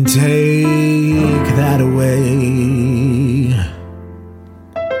 Can't take that away.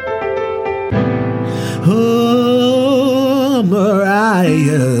 Oh,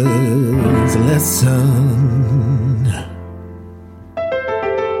 Mariah's lesson.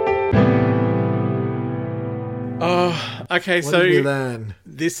 Okay, What so did we learn?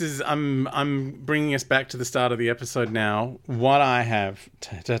 this is I'm bringing us back to the start of the episode now. What I have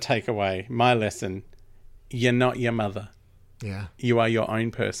to take away, my lesson: you're not your mother. Yeah. You are your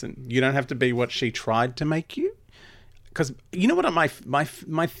own person. You don't have to be what she tried to make you. Because you know what?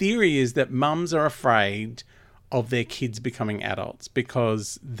 My theory is that mums are afraid of their kids becoming adults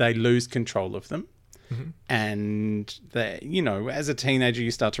because they lose control of them. And that, you know, as a teenager,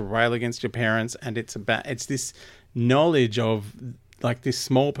 you start to rail against your parents, and it's this knowledge of like this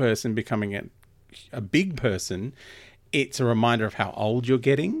small person becoming a big person. It's a reminder of how old you're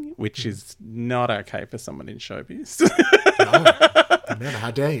getting, which is not okay for someone in showbiz. Never,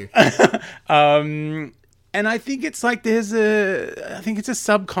 how dare you? And I think it's like it's a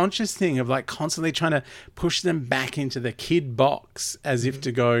subconscious thing of like constantly trying to push them back into the kid box as if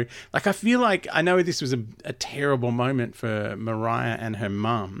to go, like, I feel like, I know this was a terrible moment for Mariah and her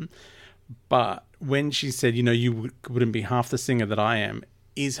mum, but when she said, you know, you wouldn't be half the singer that I am,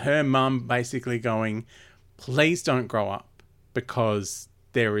 is her mum basically going, please don't grow up because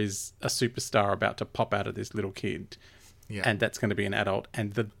there is a superstar about to pop out of this little kid. Yeah. And that's going to be an adult.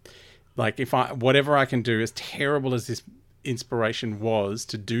 And whatever I can do, as terrible as this inspiration was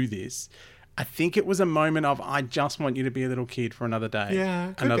to do this, I think it was a moment of, I just want you to be a little kid for another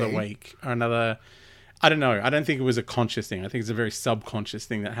day, another week, or another, I don't know. I don't think it was a conscious thing. I think it's a very subconscious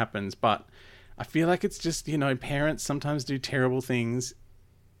thing that happens. But I feel like it's just, you know, parents sometimes do terrible things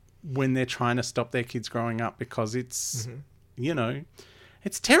when they're trying to stop their kids growing up because it's, you know,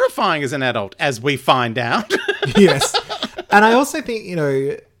 it's terrifying as an adult, as we find out. Yes. And I also think, you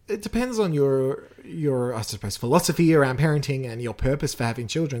know, it depends on your I suppose philosophy around parenting and your purpose for having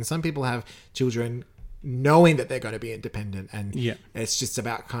children. Some people have children knowing that they're going to be independent, and it's just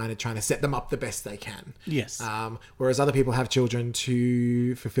about kind of trying to set them up the best they can. Yes. Whereas other people have children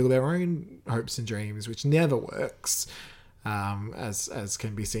to fulfill their own hopes and dreams, which never works, as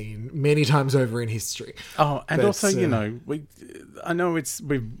can be seen many times over in history. Oh, and also, you know, I know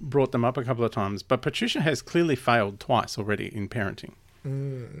we've brought them up a couple of times, but Patricia has clearly failed twice already in parenting.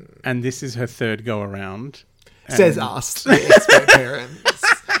 And this is her third go around. Says us, the expert parents.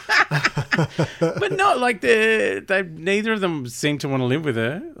 But not like they neither of them seem to want to live with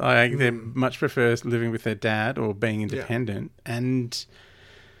her. Like they much prefer living with their dad or being independent. Yeah. And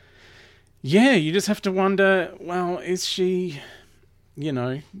yeah, you just have to wonder, well, is she, you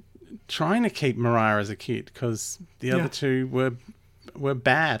know, trying to keep Mariah as a kid? Because the other two were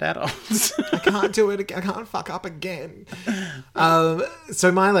bad adults. I can't do it. I can't fuck up again.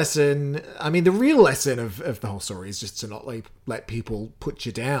 So my lesson, I mean, the real lesson of the whole story is just to not let people put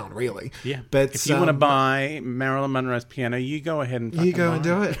you down, really. Yeah. But if you want to buy Marilyn Monroe's piano, you go ahead and you go and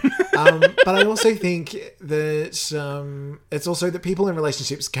do it. But I also think that it's also that people in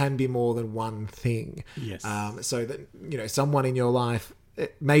relationships can be more than one thing. Yes. So that, you know, someone in your life,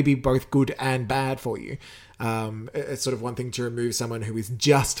 it may be both good and bad for you. It's sort of one thing to remove someone who is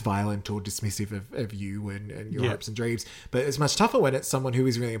just violent or dismissive of you and your hopes and dreams, but it's much tougher when it's someone who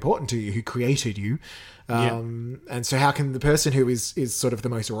is really important to you, who created you. And so how can the person who is sort of the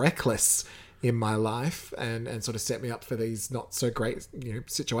most reckless in my life and sort of set me up for these not so great, you know,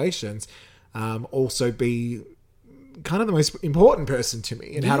 situations, also be kind of the most important person to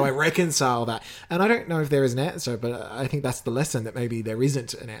me, and how do I reconcile that? And I don't know if there is an answer, but I think that's the lesson, that maybe there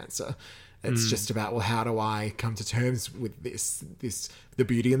isn't an answer. It's just about, well, how do I come to terms with this the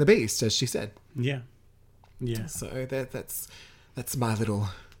beauty and the beast, as she said. Yeah. So that's my little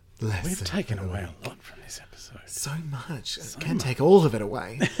lesson. We've taken away a lot from this episode. So much. I can't take all of it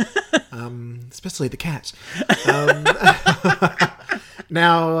away. Especially the cat.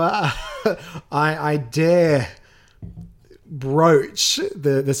 Now, I dare broach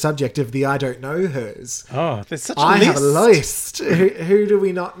the subject of the I don't know hers. Oh, there's such a list. I have a list. Who do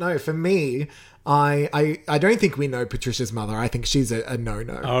we not know? For me, I don't think we know Patricia's mother. I think she's a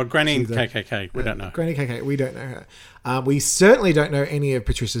no-no. Oh, Granny KKK. We don't know. Granny KKK. We don't know her. We certainly don't know any of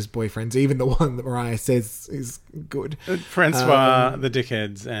Patricia's boyfriends, even the one that Mariah says is good. Francois, the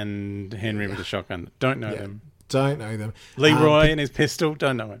dickheads, and Henry with the shotgun. Don't know them. Don't know them. Leroy and his pistol.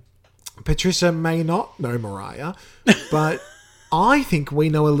 Don't know him. Patricia may not know Mariah, but I think we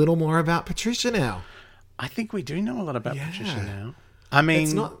know a little more about Patricia now. I think we do know a lot about Patricia now. I mean,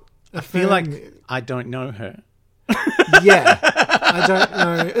 it's not I feel like I don't know her. Yeah. I don't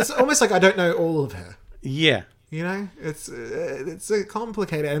know. It's almost like I don't know all of her. Yeah. You know, it's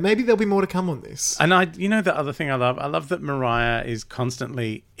complicated, and maybe there'll be more to come on this. And the other thing I love that Mariah is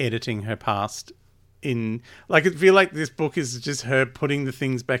constantly editing her past in, like, I feel like this book is just her putting the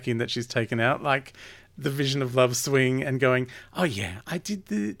things back in that she's taken out, like the Vision of Love swing, and going, oh yeah, I did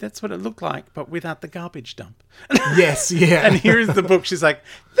that's what it looked like, but without the garbage dump. Yes, yeah. And here is the book. She's like,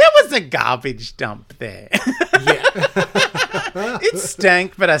 there was a garbage dump there. Yeah. It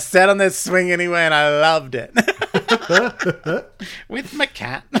stank, but I sat on that swing anyway, and I loved it. With my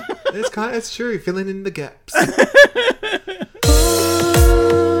cat. It's true, filling in the gaps. At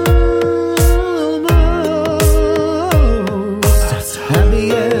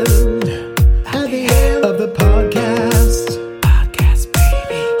the end of the podcast. Podcast,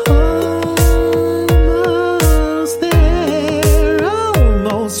 baby. Almost there.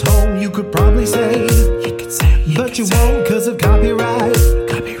 Almost home, you could probably say. You could say. But you won't because of copyright.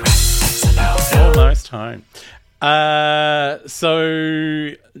 Copyright. That's a no. Almost home.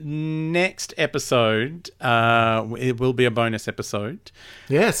 So next episode, it will be a bonus episode.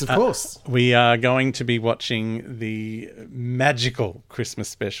 Yes, of course. We are going to be watching the magical Christmas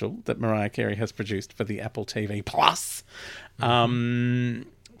special that Mariah Carey has produced for the Apple TV Plus.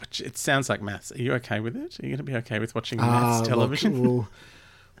 Which it sounds like maths. Are you okay with it? Are you going to be okay with watching maths television? Look,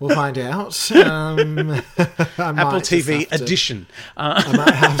 we'll find out. Apple TV edition. I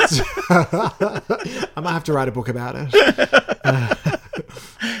might have to write a book about it.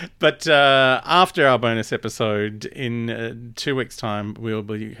 But after our bonus episode, in 2 weeks' time, we'll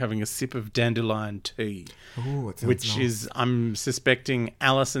be having a sip of dandelion tea, which is, I'm suspecting,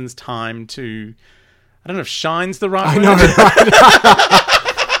 Alison's time to, I don't know if shine's the right word. I know, right?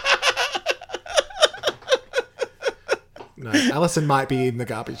 No, Alison might be in the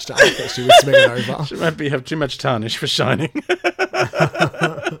garbage dump that she was swinging over. She might have too much tarnish for shining.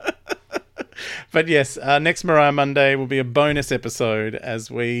 But yes, next Mariah Monday will be a bonus episode as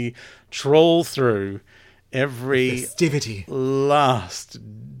we troll through every festivity, last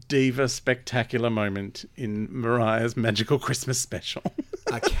diva spectacular moment in Mariah's magical Christmas special.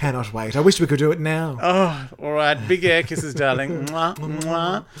 I cannot wait. I wish we could do it now. Oh, all right. Big air kisses, darling. Mwah,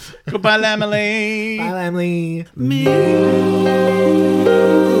 mwah. Goodbye, Lamely. Bye, Lamely.